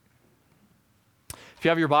If you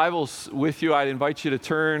have your Bibles with you, I'd invite you to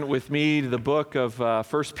turn with me to the book of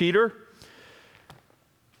 1 Peter.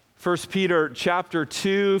 1 Peter chapter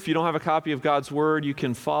 2. If you don't have a copy of God's Word, you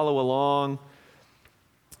can follow along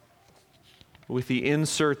with the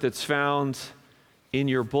insert that's found in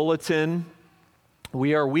your bulletin.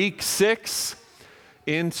 We are week 6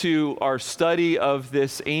 into our study of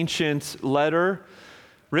this ancient letter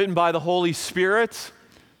written by the Holy Spirit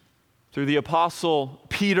through the Apostle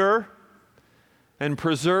Peter, and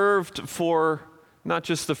preserved for not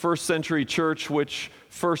just the first century church which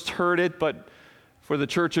first heard it, but for the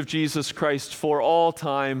Church of Jesus Christ for all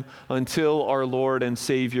time until our Lord and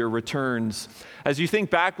Savior returns. As you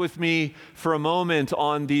think back with me for a moment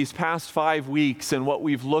on these past 5 weeks and what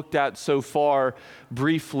we've looked at so far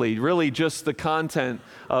briefly, really just the content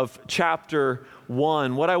of chapter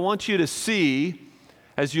 1, what I want you to see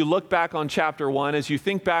as you look back on chapter 1, as you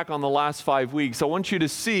think back on the last 5 weeks, I want you to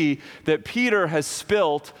see that Peter has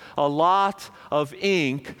spilt a lot of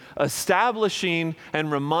ink establishing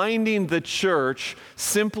and reminding the church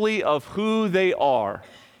simply of who they are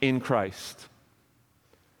in Christ,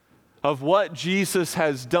 of what Jesus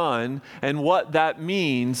has done and what that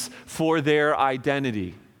means for their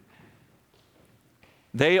identity.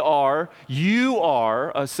 You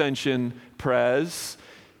are, Ascension Pres,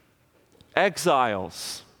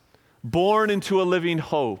 exiles, born into a living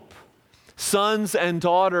hope, sons and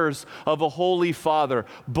daughters of a holy Father,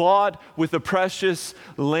 bought with the precious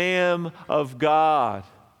Lamb of God.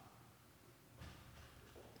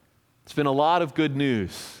 It's been a lot of good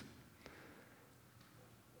news.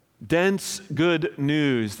 Dense good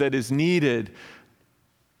news that is needed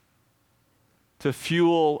to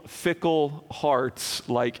fuel fickle hearts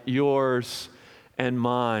like yours and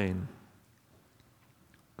mine.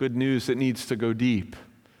 Good news that needs to go deep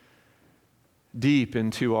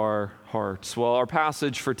into our hearts. Well, our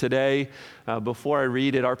passage for today, before I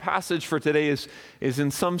read it, our passage for today is in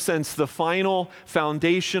some sense the final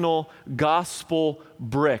foundational gospel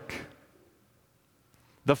brick.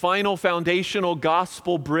 The final foundational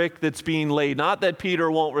gospel brick that's being laid. Not that Peter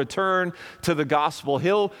won't return to the gospel.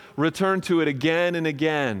 He'll return to it again and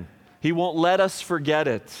again. He won't let us forget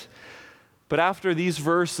it. But after these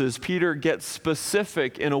verses, Peter gets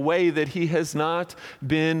specific in a way that he has not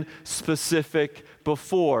been specific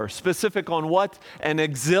before. Specific on what an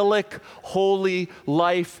exilic, holy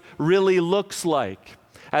life really looks like.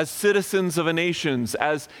 As citizens of a nation,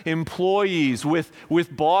 as employees with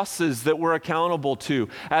bosses that we're accountable to,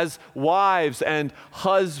 as wives and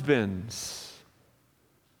husbands.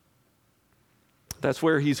 That's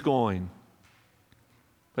where he's going.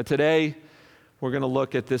 But today, we're going to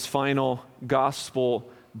look at this final gospel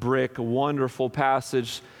brick, a wonderful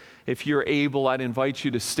passage. If you're able, I'd invite you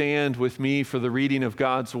to stand with me for the reading of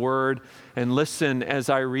God's word and listen as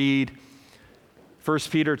I read 1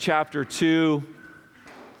 Peter chapter 2,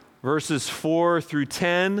 verses 4 through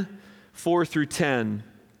 10.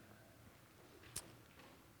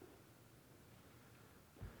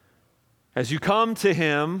 As you come to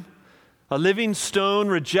him, a living stone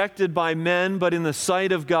rejected by men, but in the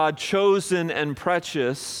sight of God chosen and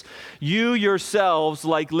precious, you yourselves,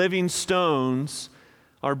 like living stones,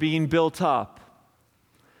 are being built up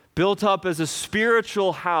as a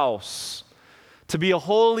spiritual house, to be a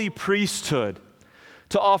holy priesthood,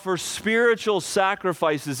 to offer spiritual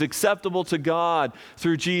sacrifices acceptable to God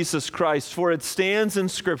through Jesus Christ. For it stands in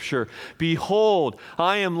Scripture, "Behold,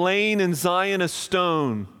 I am laying in Zion a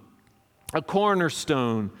stone, a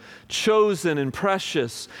cornerstone, chosen and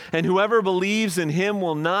precious, and whoever believes in him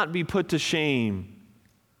will not be put to shame.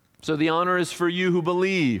 So the honor is for you who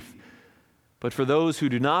believe. But for those who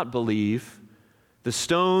do not believe, the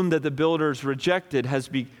stone that the builders rejected has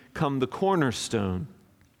become the cornerstone,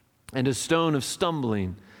 and a stone of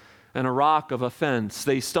stumbling, and a rock of offense.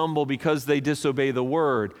 They stumble because they disobey the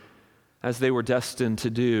word, as they were destined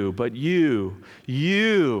to do. But you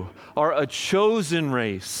are a chosen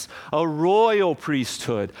race, a royal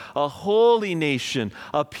priesthood, a holy nation,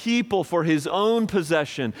 a people for his own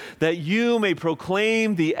possession, that you may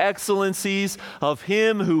proclaim the excellencies of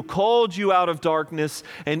him who called you out of darkness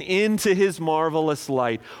and into his marvelous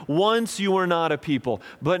light. Once you were not a people,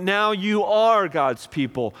 but now you are God's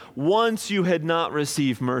people. Once you had not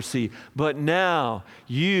received mercy, but now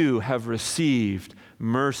you have received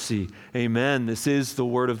mercy." Amen. This is the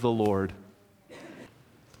word of the Lord. I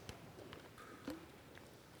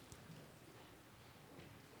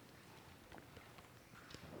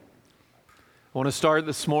want to start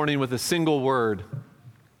this morning with a single word.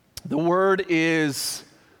 The word is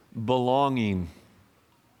belonging.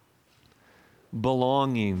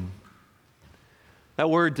 Belonging. That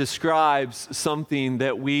word describes something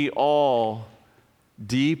that we all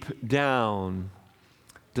deep down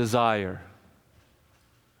desire.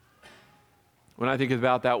 When I think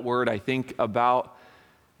about that word, I think about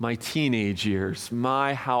my teenage years,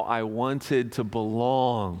 how I wanted to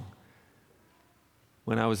belong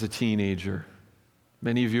when I was a teenager.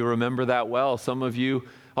 Many of you remember that well. Some of you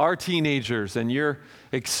are teenagers and you're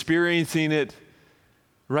experiencing it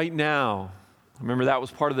right now. I remember that was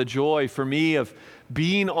part of the joy for me of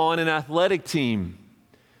being on an athletic team.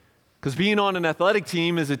 Because being on an athletic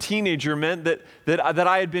team as a teenager meant that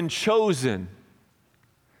I had been chosen.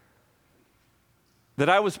 That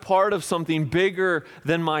I was part of something bigger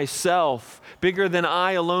than myself, bigger than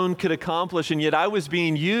I alone could accomplish, and yet I was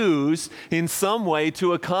being used in some way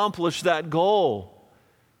to accomplish that goal.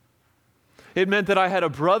 It meant that I had a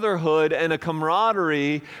brotherhood and a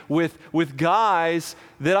camaraderie with guys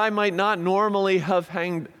that I might not normally have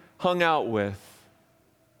hung out with,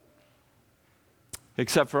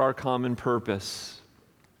 except for our common purpose.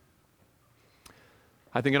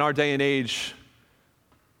 I think in our day and age,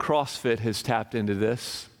 CrossFit has tapped into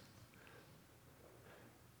this.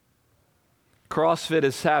 CrossFit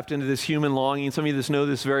has tapped into this human longing. Some of you just know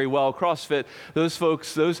this very well. CrossFit, those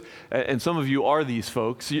folks, and some of you are these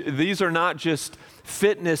folks, these are not just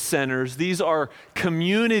fitness centers. These are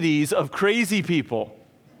communities of crazy people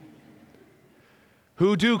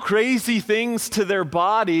who do crazy things to their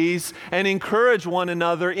bodies and encourage one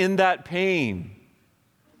another in that pain.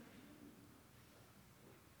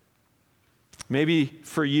 Maybe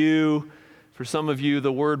for some of you,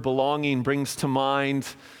 the word belonging brings to mind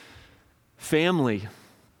family.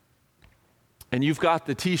 And you've got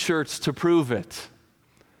the t-shirts to prove it.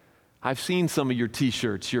 I've seen some of your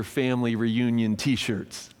t-shirts, your family reunion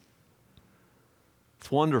t-shirts. It's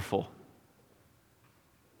wonderful.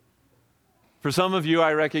 For some of you,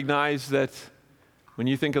 I recognize that when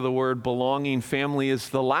you think of the word belonging, family is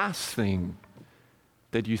the last thing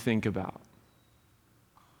that you think about.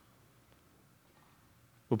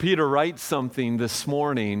 Well, Peter writes something this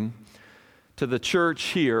morning to the church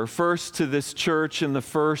here, first to this church in the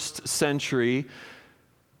first century,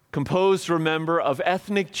 composed, remember, of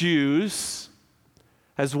ethnic Jews,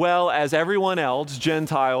 as well as everyone else,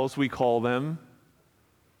 Gentiles we call them.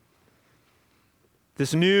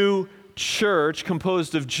 This new church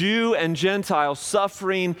composed of Jew and Gentile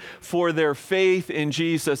suffering for their faith in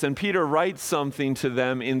Jesus. And Peter writes something to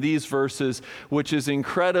them in these verses which is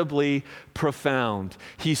incredibly profound.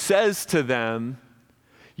 He says to them,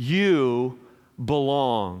 "You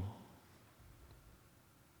belong.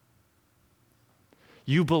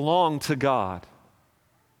 You belong to God.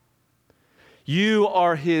 You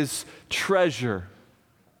are His treasure."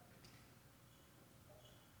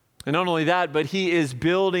 And not only that, but He is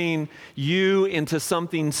building you into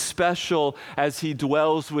something special as He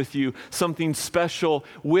dwells with you, something special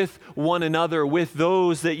with one another, with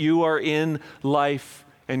those that you are in life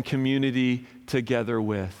and community together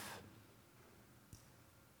with.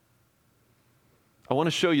 I want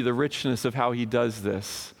to show you the richness of how He does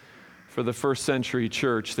this for the first century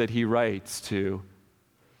church that He writes to.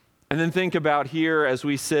 And then think about here as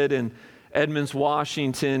we sit in Edmonds,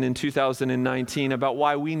 Washington in 2019 about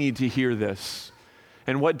why we need to hear this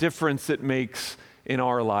and what difference it makes in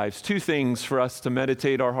our lives. Two things for us to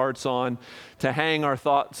meditate our hearts on, to hang our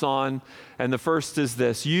thoughts on. And the first is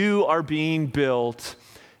this: you are being built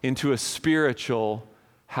into a spiritual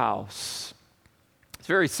house. It's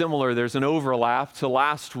very similar. There's an overlap to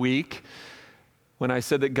last week when I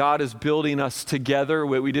said that God is building us together.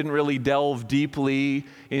 We didn't really delve deeply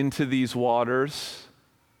into these waters.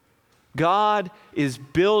 God is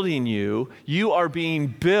building you. You are being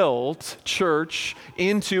built, church,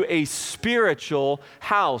 into a spiritual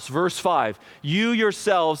house. Verse 5, you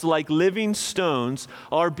yourselves, like living stones,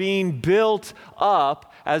 are being built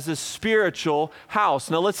up as a spiritual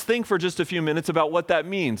house. Now let's think for just a few minutes about what that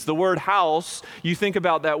means. The word house, you think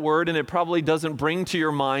about that word and it probably doesn't bring to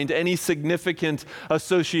your mind any significant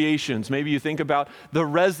associations. Maybe you think about the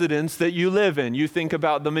residence that you live in. You think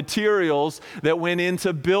about the materials that went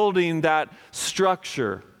into building that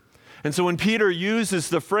structure. And so when Peter uses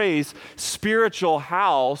the phrase spiritual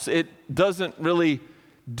house, it doesn't really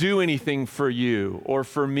do anything for you or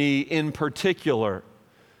for me in particular.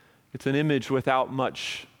 It's an image without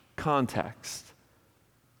much context.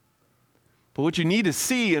 But what you need to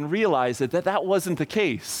see and realize is that that wasn't the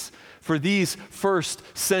case for these first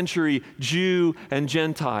century Jew and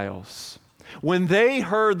Gentiles. When they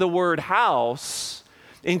heard the word house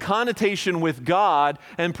in connotation with God,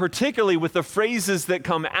 and particularly with the phrases that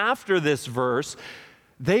come after this verse,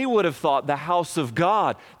 they would have thought the house of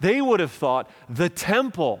God. They would have thought the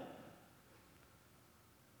temple.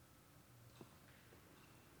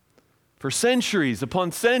 For centuries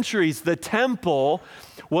upon centuries, the temple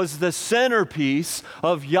was the centerpiece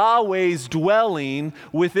of Yahweh's dwelling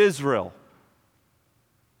with Israel.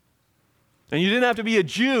 And you didn't have to be a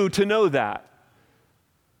Jew to know that.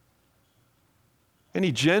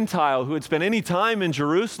 Any Gentile who had spent any time in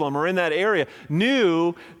Jerusalem or in that area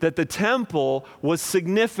knew that the temple was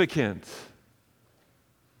significant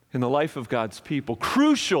in the life of God's people,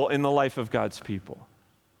 crucial in the life of God's people.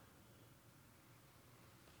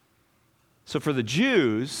 So for the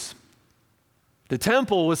Jews, the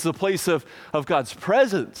temple was the place of God's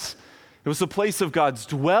presence. It was the place of God's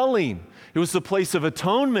dwelling. It was the place of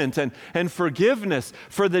atonement and forgiveness.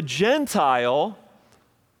 For the Gentile,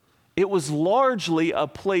 it was largely a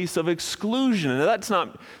place of exclusion. And that's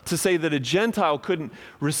not to say that a Gentile couldn't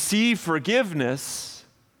receive forgiveness,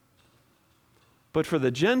 but for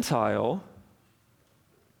the Gentile,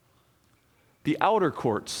 the outer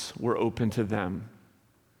courts were open to them,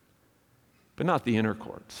 but not the inner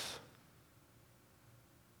courts.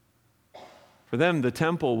 For them, the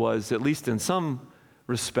temple was, at least in some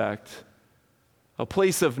respect, a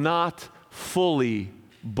place of not fully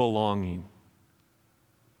belonging.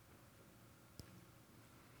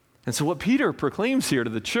 And so what Peter proclaims here to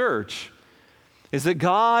the church is that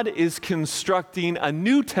God is constructing a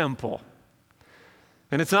new temple.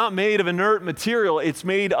 And it's not made of inert material, it's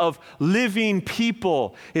made of living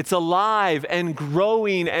people. It's alive and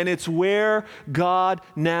growing, and it's where God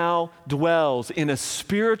now dwells, in a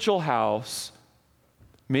spiritual house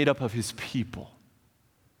made up of his people.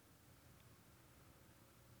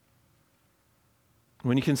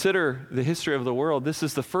 When you consider the history of the world, this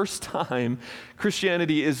is the first time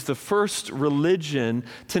Christianity is the first religion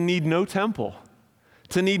to need no temple,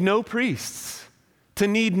 to need no priests, to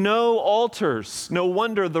need no altars. No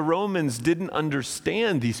wonder the Romans didn't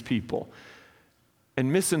understand these people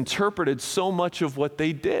and misinterpreted so much of what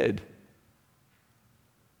they did.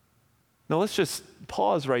 Now let's just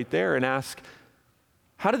pause right there and ask,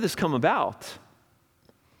 how did this come about?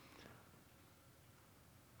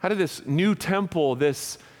 How did this new temple,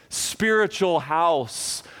 this spiritual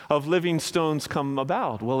house of living stones come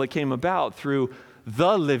about? Well, it came about through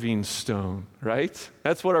the living stone, right?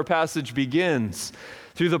 That's what our passage begins.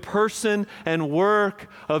 Through the person and work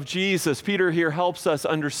of Jesus. Peter here helps us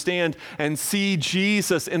understand and see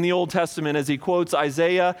Jesus in the Old Testament as he quotes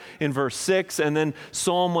Isaiah in verse 6 and then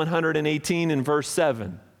Psalm 118 in verse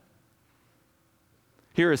 7.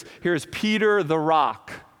 Here is Peter the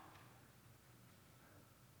rock,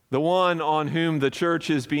 the one on whom the church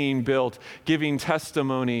is being built, giving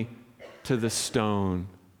testimony to the stone,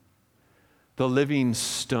 the living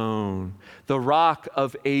stone, the rock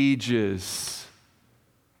of ages.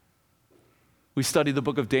 We studied the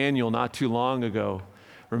book of Daniel not too long ago.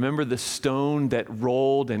 Remember the stone that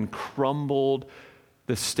rolled and crumbled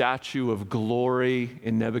the statue of glory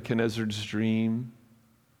in Nebuchadnezzar's dream?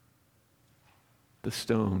 The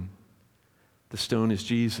stone. The stone is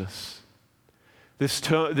Jesus. This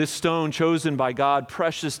stone chosen by God,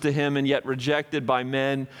 precious to him and yet rejected by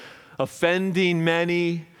men, offending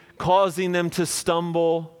many, causing them to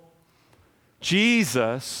stumble.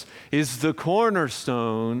 Jesus is the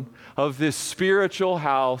cornerstone of this spiritual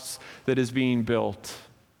house that is being built.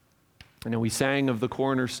 And we sang of the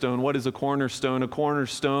cornerstone. What is a cornerstone? A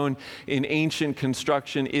cornerstone in ancient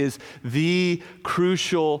construction is the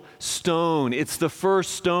crucial stone. It's the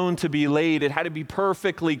first stone to be laid. It had to be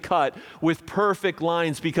perfectly cut with perfect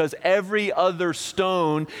lines because every other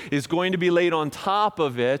stone is going to be laid on top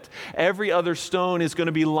of it. Every other stone is going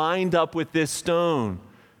to be lined up with this stone.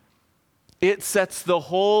 It sets the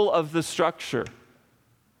whole of the structure.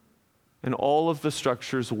 And all of the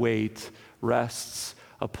structure's weight rests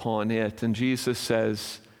upon it. And Jesus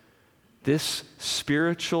says, this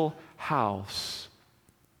spiritual house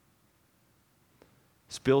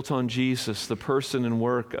is built on Jesus, the person and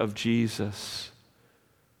work of Jesus.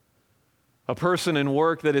 A person and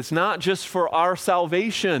work that is not just for our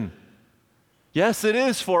salvation. Yes, it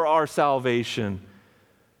is for our salvation.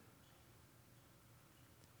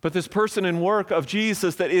 But this person and work of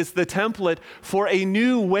Jesus that is the template for a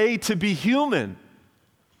new way to be human.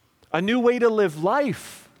 A new way to live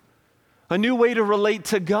life, a new way to relate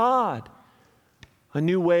to God, a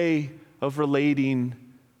new way of relating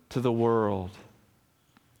to the world.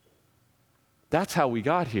 That's how we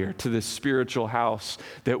got here, to this spiritual house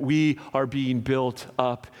that we are being built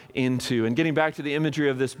up into. And getting back to the imagery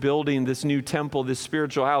of this building, this new temple, this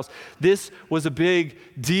spiritual house, this was a big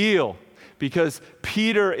deal. Because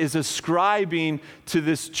Peter is ascribing to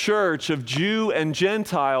this church of Jew and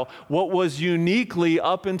Gentile what was uniquely,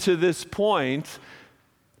 up until this point,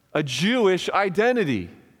 a Jewish identity.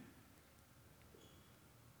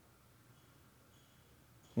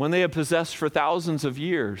 one they had possessed for thousands of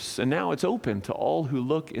years, and now it's open to all who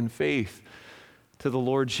look in faith to the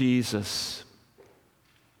Lord Jesus.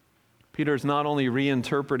 Peter is not only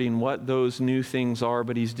reinterpreting what those new things are,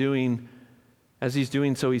 but he's doing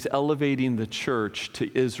so, he's elevating the church to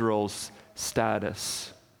Israel's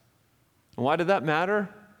status. And why did that matter?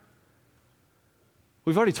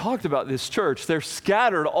 We've already talked about this church. They're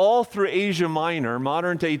scattered all through Asia Minor,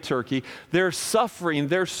 modern-day Turkey. They're suffering,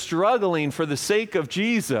 they're struggling for the sake of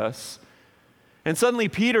Jesus. And suddenly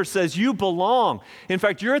Peter says, you belong. In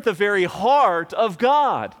fact, you're at the very heart of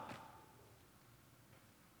God.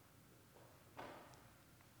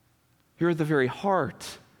 You're at the very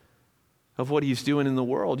heart of what he's doing in the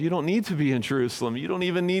world. You don't need to be in Jerusalem. You don't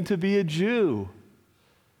even need to be a Jew.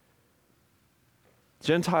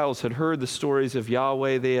 Gentiles had heard the stories of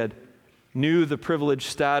Yahweh. They knew the privileged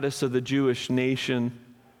status of the Jewish nation.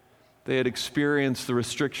 They had experienced the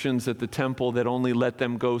restrictions at the temple that only let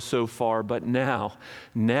them go so far. But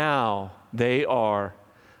now they are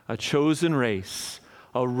a chosen race,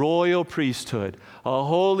 a royal priesthood, a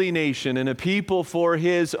holy nation, and a people for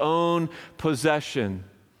his own possession.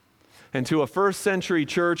 And to a first century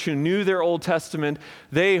church who knew their Old Testament,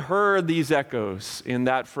 they heard these echoes in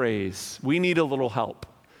that phrase. We need a little help.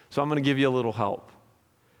 So I'm going to give you a little help.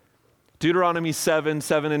 Deuteronomy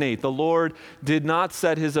 7:7-8. The Lord did not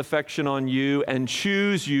set his affection on you and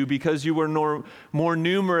choose you because you were more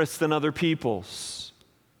numerous than other peoples.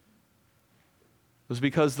 It was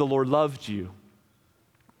because the Lord loved you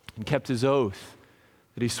and kept his oath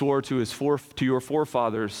that he swore to your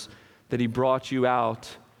forefathers that he brought you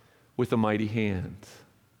out with a mighty hand.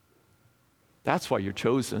 That's why you're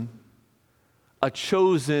chosen. A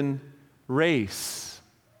chosen race.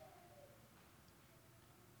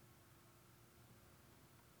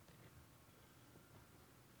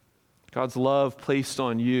 God's love placed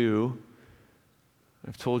on you,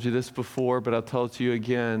 I've told you this before, but I'll tell it to you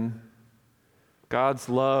again. God's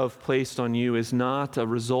love placed on you is not a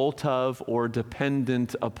result of or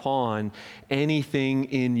dependent upon anything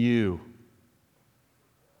in you.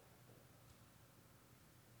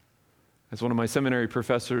 As one of my seminary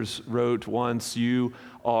professors wrote once, you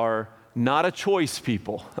are not a choice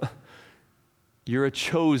people. You're a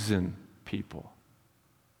chosen people.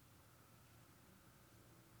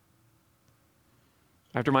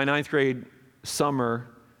 After my 9th grade summer,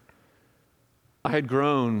 I had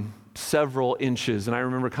grown several inches, and I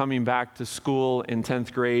remember coming back to school in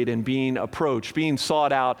 10th grade and being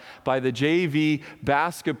sought out by the JV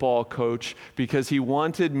basketball coach because he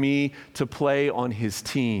wanted me to play on his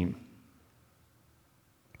team.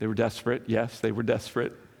 They were desperate. Yes, they were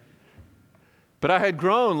desperate. But I had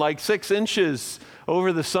grown like 6 inches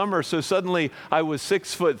over the summer, so suddenly I was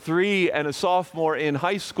 6'3" and a sophomore in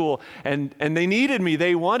high school, and they needed me,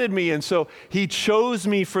 they wanted me, and so he chose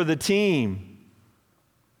me for the team.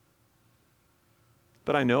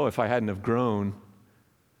 But I know if I hadn't have grown,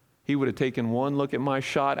 he would have taken one look at my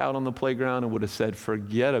shot out on the playground and would have said,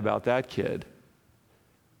 forget about that kid.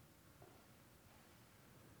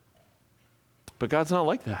 But God's not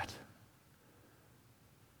like that.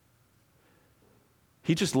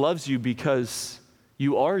 He just loves you because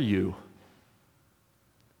you are you.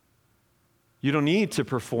 You don't need to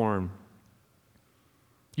perform.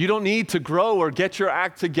 You don't need to grow or get your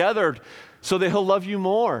act together so that he'll love you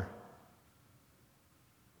more.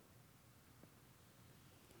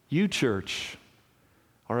 You, church,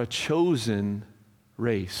 are a chosen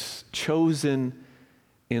race, chosen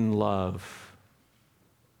in love.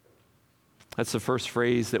 That's the first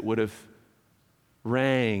phrase that would have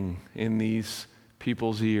rang in these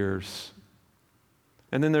people's ears.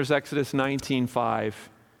 And then there's Exodus 19:5.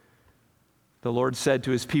 The Lord said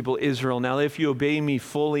to his people Israel, now if you obey me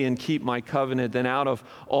fully and keep my covenant, then out of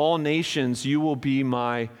all nations you will be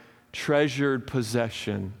my treasured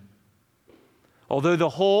possession. Although the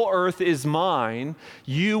whole earth is mine,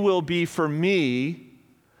 you will be for me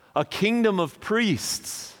a kingdom of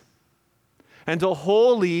priests and a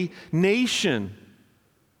holy nation.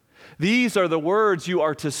 These are the words you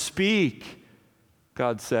are to speak,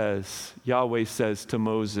 God says, Yahweh says to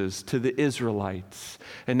Moses, to the Israelites.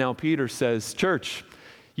 And now Peter says, church,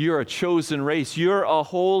 you're a chosen race. You're a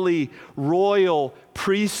holy, royal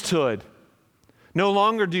priesthood. No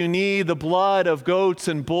longer do you need the blood of goats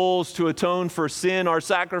and bulls to atone for sin. Our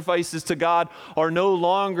sacrifices to God are no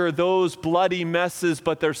longer those bloody messes,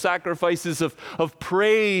 but they're sacrifices of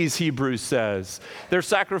praise, Hebrews says. They're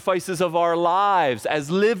sacrifices of our lives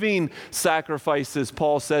as living sacrifices,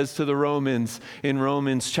 Paul says to the Romans in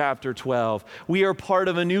Romans chapter 12. We are part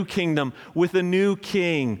of a new kingdom with a new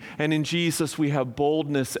king, and in Jesus we have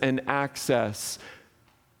boldness and access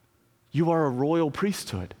You are a royal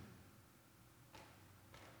priesthood.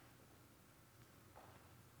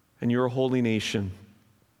 And you're a holy nation.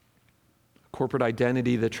 A corporate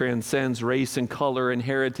identity that transcends race and color and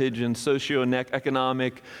heritage and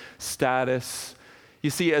socioeconomic status. You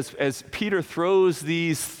see, as Peter throws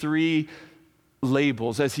these three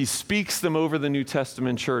labels, as he speaks them over the New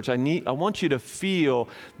Testament church, I want you to feel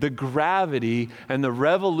the gravity and the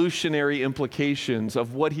revolutionary implications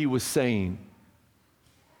of what he was saying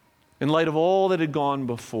in light of all that had gone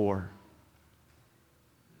before.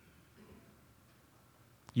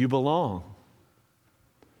 You belong.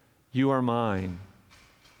 You are mine.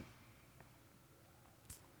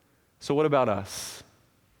 So what about us?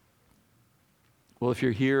 Well, if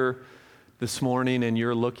you're here this morning and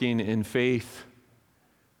you're looking in faith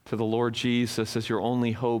to the Lord Jesus as your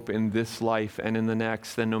only hope in this life and in the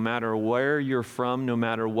next, then no matter where you're from, no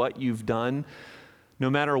matter what you've done, no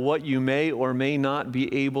matter what you may or may not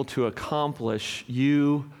be able to accomplish,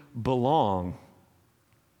 you belong.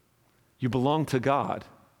 You belong to God.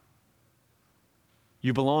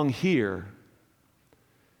 You belong here.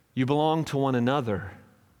 You belong to one another.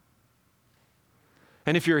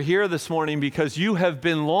 And if you're here this morning because you have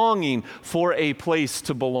been longing for a place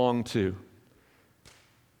to belong to,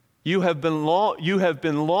 you have been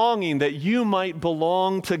longing that you might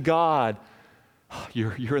belong to God,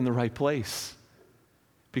 you're in the right place.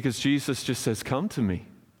 Because Jesus just says, come to me.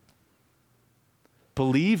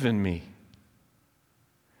 Believe in me.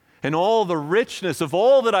 And all the richness of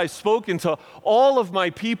all that I've spoken to all of my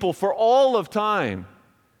people for all of time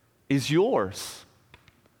is yours.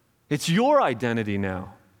 It's your identity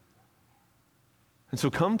now. And so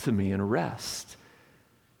come to me and rest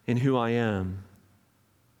in who I am.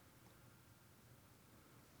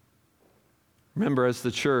 Remember, as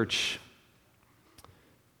the church,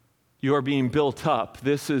 you are being built up.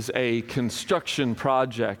 This is a construction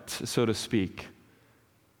project, so to speak.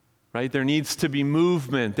 Right? There needs to be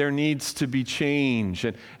movement. There needs to be change.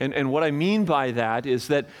 And what I mean by that is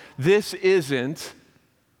that this isn't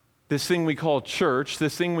this thing we call church,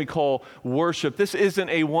 this thing we call worship. This isn't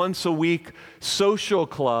a once-a-week social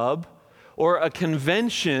club or a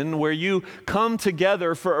convention where you come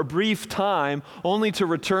together for a brief time only to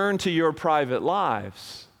return to your private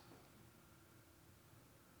lives.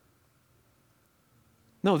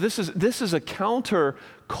 No, this is a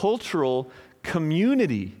counter-cultural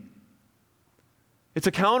community. It's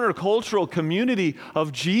a countercultural community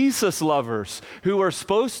of Jesus lovers who are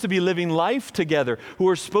supposed to be living life together, who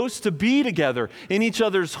are supposed to be together in each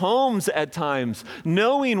other's homes at times,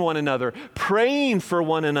 knowing one another, praying for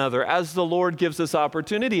one another as the Lord gives us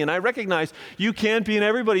opportunity. And I recognize you can't be in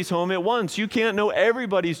everybody's home at once. You can't know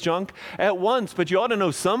everybody's junk at once, but you ought to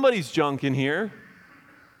know somebody's junk in here.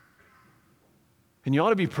 And you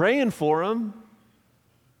ought to be praying for them.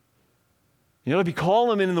 You ought to be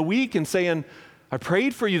calling them in the week and saying, I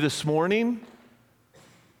prayed for you this morning.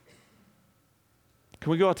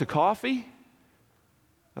 Can we go out to coffee?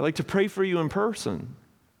 I'd like to pray for you in person.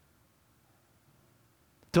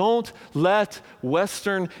 Don't let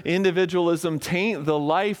Western individualism taint the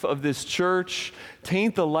life of this church,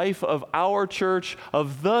 taint the life of our church,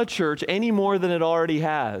 of the church, any more than it already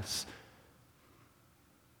has.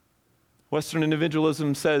 Western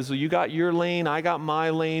individualism says, well, you got your lane, I got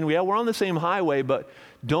my lane. Yeah, we're on the same highway, but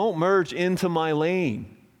don't merge into my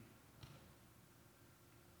lane.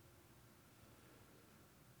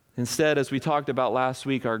 Instead, as we talked about last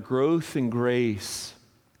week, our growth in grace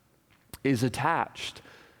is attached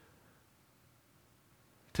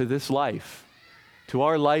to this life, to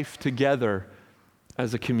our life together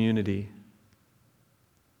as a community.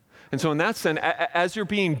 And so in that sense, as you're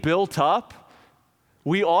being built up,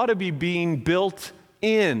 we ought to be being built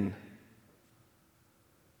in.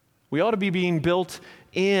 We ought to be being built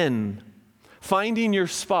in. Finding your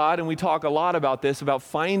spot, and we talk a lot about this, about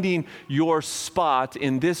finding your spot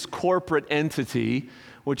in this corporate entity,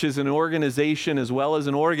 which is an organization as well as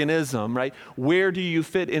an organism, right? Where do you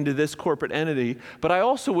fit into this corporate entity? But I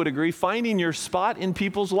also would agree, finding your spot in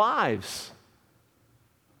people's lives.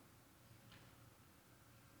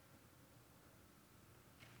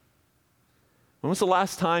 When was the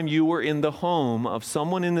last time you were in the home of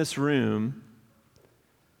someone in this room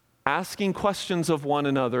asking questions of one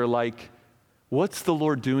another like, what's the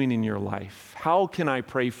Lord doing in your life? How can I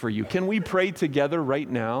pray for you? Can we pray together right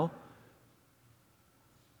now?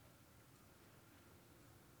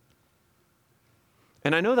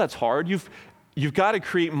 And I know that's hard. You've got to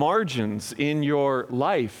create margins in your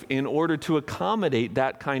life in order to accommodate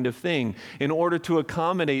that kind of thing, in order to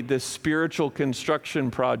accommodate this spiritual construction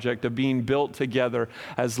project of being built together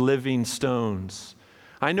as living stones.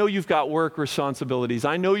 I know you've got work responsibilities.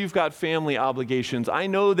 I know you've got family obligations. I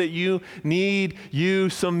know that you need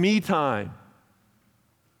some me time.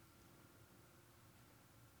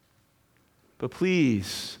 But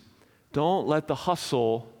please, don't let the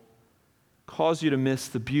hustle cause you to miss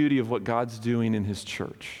the beauty of what God's doing in His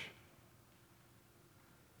church.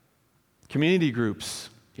 Community groups,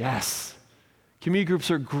 yes. Community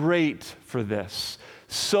groups are great for this.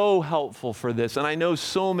 So helpful for this. And I know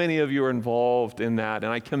so many of you are involved in that,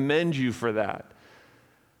 and I commend you for that.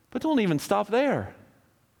 But don't even stop there.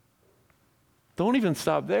 Don't even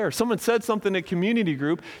stop there. Someone said something at community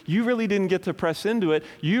group. You really didn't get to press into it.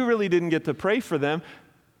 You really didn't get to pray for them.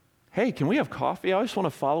 Hey, can we have coffee? I just want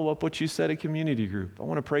to follow up what you said at community group. I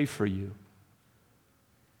want to pray for you.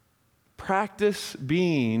 Practice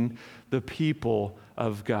being the people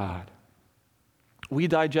of God. We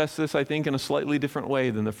digest this, I think, in a slightly different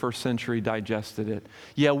way than the first century digested it.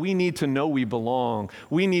 Yeah, we need to know we belong.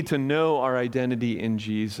 We need to know our identity in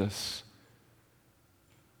Jesus.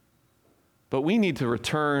 But we need to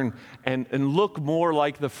return and look more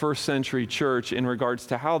like the first century church in regards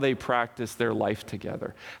to how they practiced their life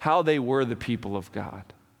together, how they were the people of God.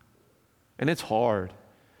 And it's hard.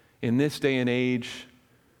 In this day and age,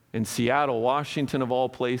 in Seattle, Washington of all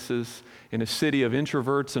places, in a city of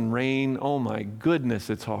introverts and rain, oh my goodness,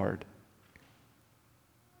 it's hard.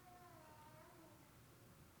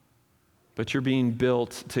 But you're being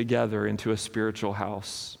built together into a spiritual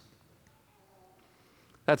house.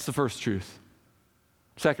 That's the first truth.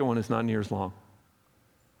 Second one is not near as long.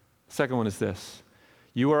 Second one is this: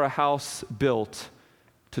 you are a house built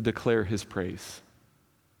to declare His praise.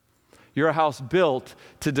 You're a house built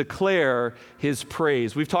to declare His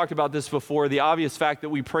praise. We've talked about this before, the obvious fact that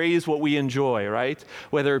we praise what we enjoy, right?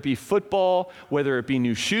 Whether it be football, whether it be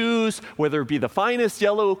new shoes, whether it be the finest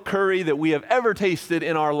yellow curry that we have ever tasted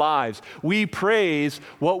in our lives. We praise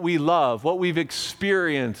what we love, what we've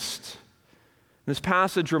experienced. This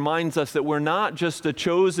passage reminds us that we're not just a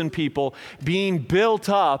chosen people being built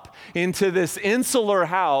up into this insular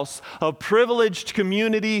house of privileged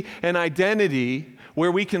community and identity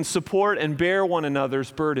where we can support and bear one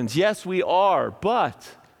another's burdens. Yes, we are, but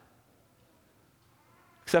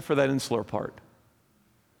except for that insular part.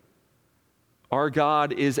 Our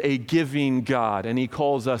God is a giving God, and He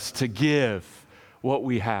calls us to give what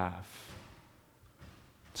we have.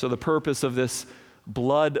 So the purpose of this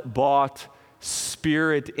blood-bought,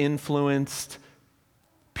 Spirit-influenced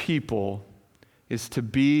people is to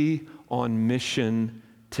be on mission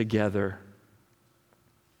together.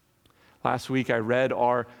 Last week I read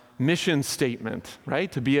our mission statement,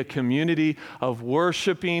 right? To be a community of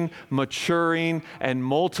worshiping, maturing, and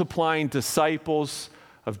multiplying disciples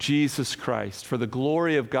of Jesus Christ for the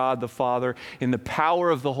glory of God the Father, in the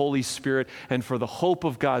power of the Holy Spirit, and for the hope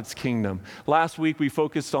of God's kingdom. Last week we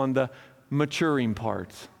focused on the maturing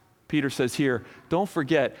part. Peter says here, don't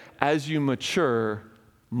forget, as you mature,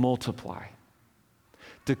 multiply.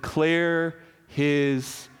 Declare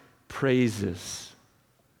His praises.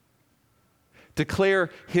 Declare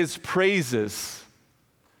His praises.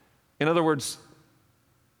 In other words,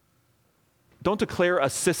 don't declare a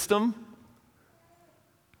system.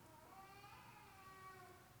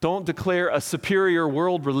 Don't declare a superior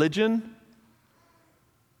world religion.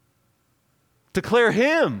 Declare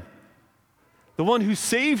Him. The one who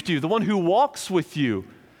saved you, the one who walks with you,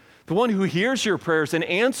 the one who hears your prayers and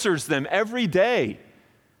answers them every day.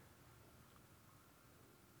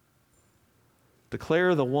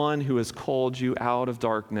 Declare the one who has called you out of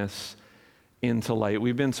darkness into light.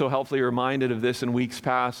 We've been so helpfully reminded of this in weeks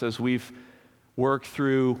past as we've worked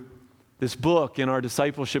through this book in our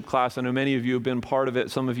discipleship class. I know many of you have been part of it.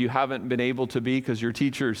 Some of you haven't been able to be because you're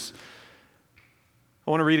teachers. I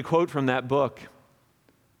want to read a quote from that book.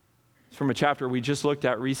 It's from a chapter we just looked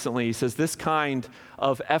at recently. He says, this kind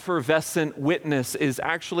of effervescent witness is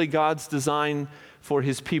actually God's design for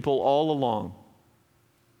His people all along.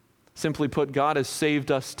 Simply put, God has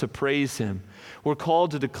saved us to praise Him. We're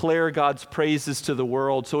called to declare God's praises to the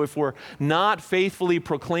world. So if we're not faithfully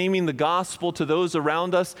proclaiming the gospel to those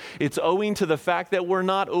around us, it's owing to the fact that we're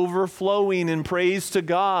not overflowing in praise to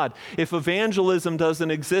God. If evangelism doesn't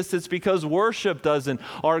exist, it's because worship doesn't.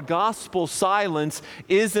 Our gospel silence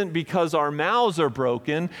isn't because our mouths are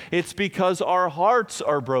broken, it's because our hearts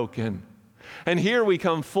are broken. And here we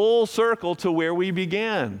come full circle to where we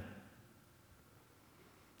began.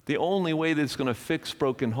 The only way that's going to fix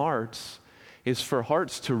broken hearts is for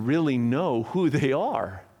hearts to really know who they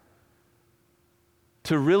are,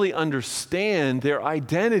 to really understand their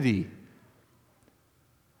identity.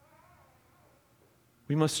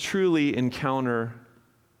 We must truly encounter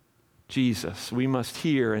Jesus. We must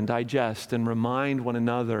hear and digest and remind one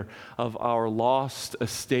another of our lost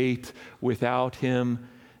estate without him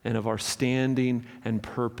and of our standing and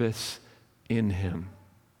purpose in him.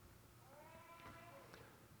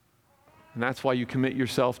 And that's why you commit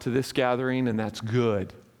yourself to this gathering, and that's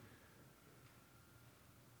good.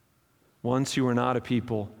 Once you were not a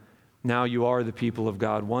people, now you are the people of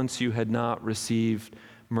God. Once you had not received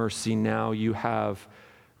mercy, now you have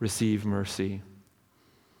received mercy.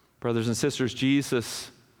 Brothers and sisters,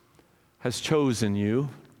 Jesus has chosen you.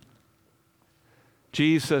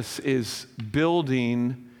 Jesus is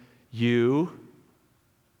building you.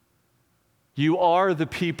 You are the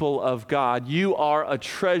people of God. You are a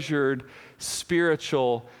treasured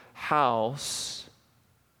spiritual house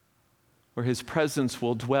where his presence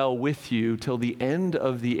will dwell with you till the end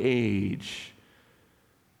of the age.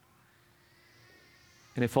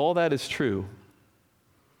 And if all that is true,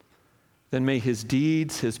 then may his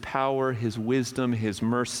deeds, his power, his wisdom, his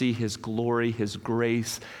mercy, his glory, his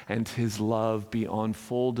grace, and his love be on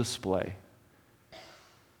full display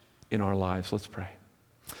in our lives. Let's pray.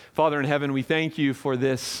 Father in heaven, we thank you for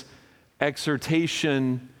this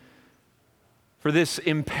exhortation, for this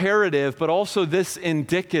imperative, but also this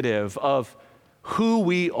indicative of who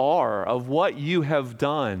we are, of what you have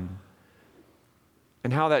done,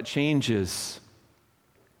 and how that changes.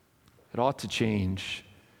 It ought to change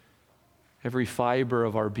every fiber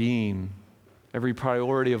of our being, every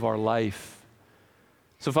priority of our life.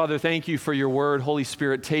 So, Father, thank you for your word. Holy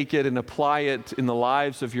Spirit, take it and apply it in the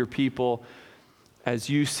lives of your people as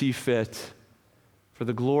you see fit, for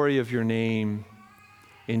the glory of your name.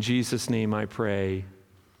 In Jesus' name I pray,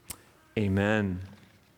 amen.